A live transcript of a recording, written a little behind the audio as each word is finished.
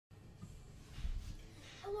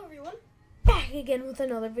back again with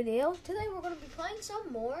another video. Today we're going to be playing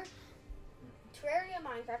some more Terraria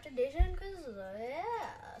Minecraft Edition, because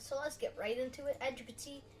yeah. So let's get right into it. As you can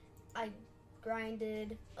see, I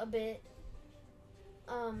grinded a bit.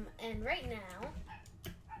 And right now,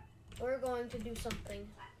 we're going to do something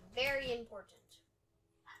very important.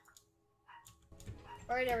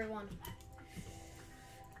 Alright everyone,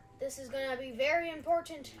 this is going to be very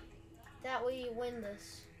important that we win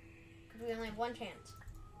this, because we only have one chance.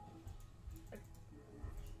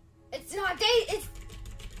 It's not it's...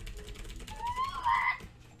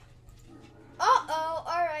 Uh-oh,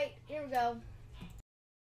 alright, here we go.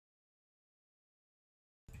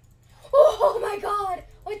 Oh my god,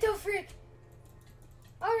 what the frick?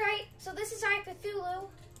 Alright, so this is Cthulhu.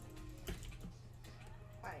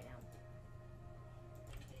 Alright now.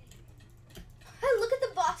 Hey, look at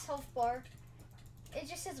the boss health bar. It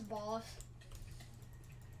just says boss.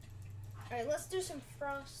 Alright, let's do some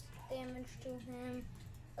frost damage to him.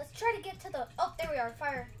 Let's try to get to the... Oh, there we are.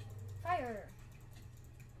 Fire. Fire.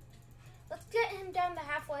 Let's get him down to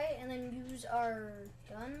halfway and then use our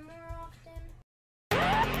gun more often.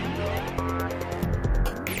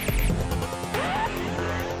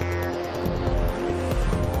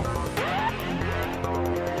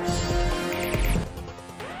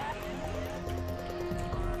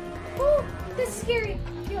 Oh, this is scary.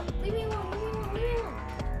 Yo, leave me alone. Leave me alone. Leave me alone.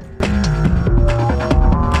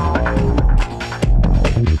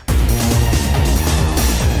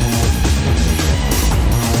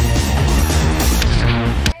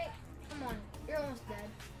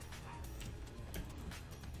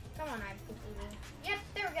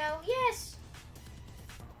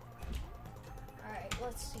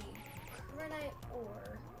 Let's see, granite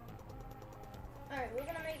ore. Alright, we're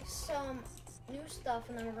gonna make some new stuff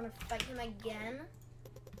and then we're gonna fight him again.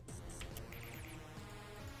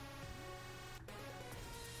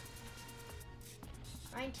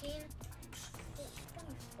 $19, $24.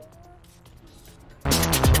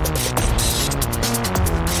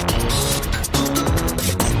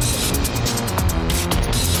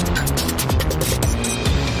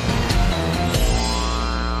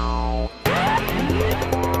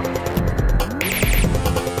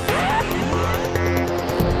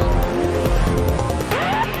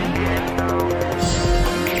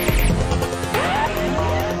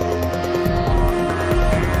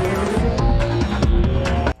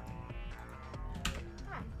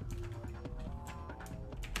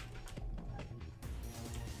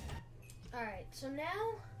 Alright, so now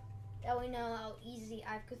that we know how easy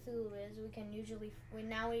Cthulhu is, we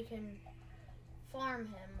can farm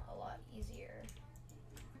him a lot easier.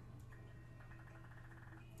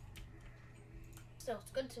 Still,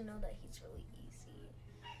 it's good to know that he's really easy.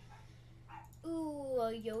 Ooh,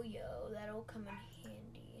 a yo-yo, that'll come in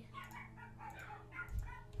handy.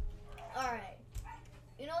 Alright,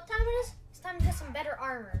 you know what time it is? It's time to get some better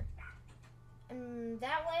armor. And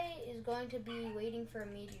that way is going to be waiting for a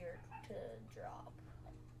meteor to drop.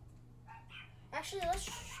 Actually, let's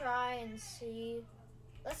try and see.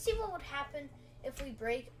 Let's see what would happen if we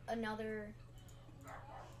break another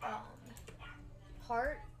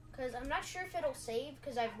part. Because I'm not sure if it'll save,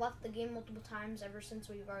 because I've left the game multiple times ever since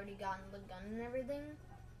we've already gotten the gun and everything.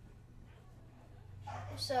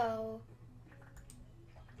 So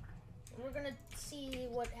we're gonna see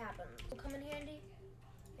what happens. Will come in handy.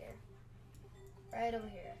 Here. Right over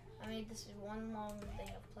here. I made this one long thing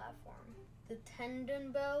of platform. The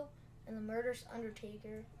tendon bow and the murderous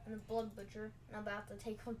undertaker and the blood butcher. And I'm about to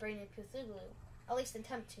take on brain of Cthulhu. At least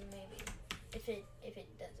attempt to, maybe. If it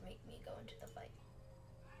does make me go into the fight.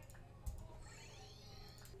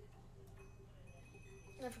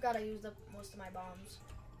 I forgot I used up most of my bombs.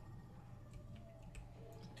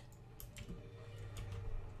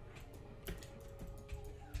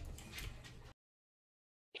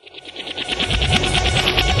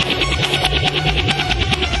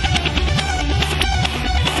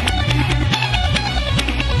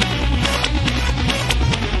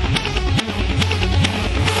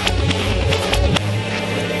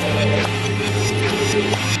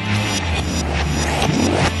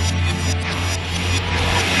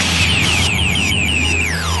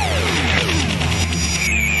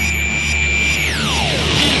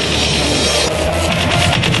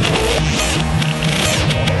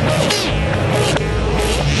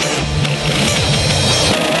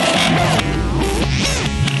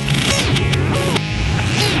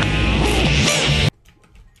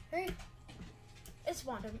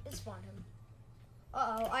 It spawned him.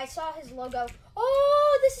 Uh-oh, I saw his logo.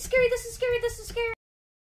 Oh, this is scary, this is scary, this is scary.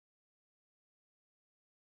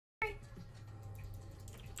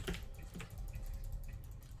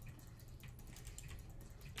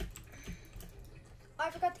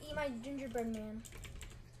 my gingerbread man.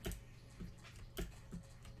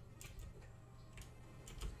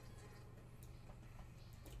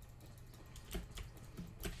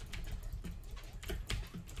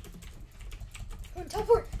 Come on,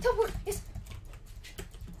 teleport! Teleport! Yes!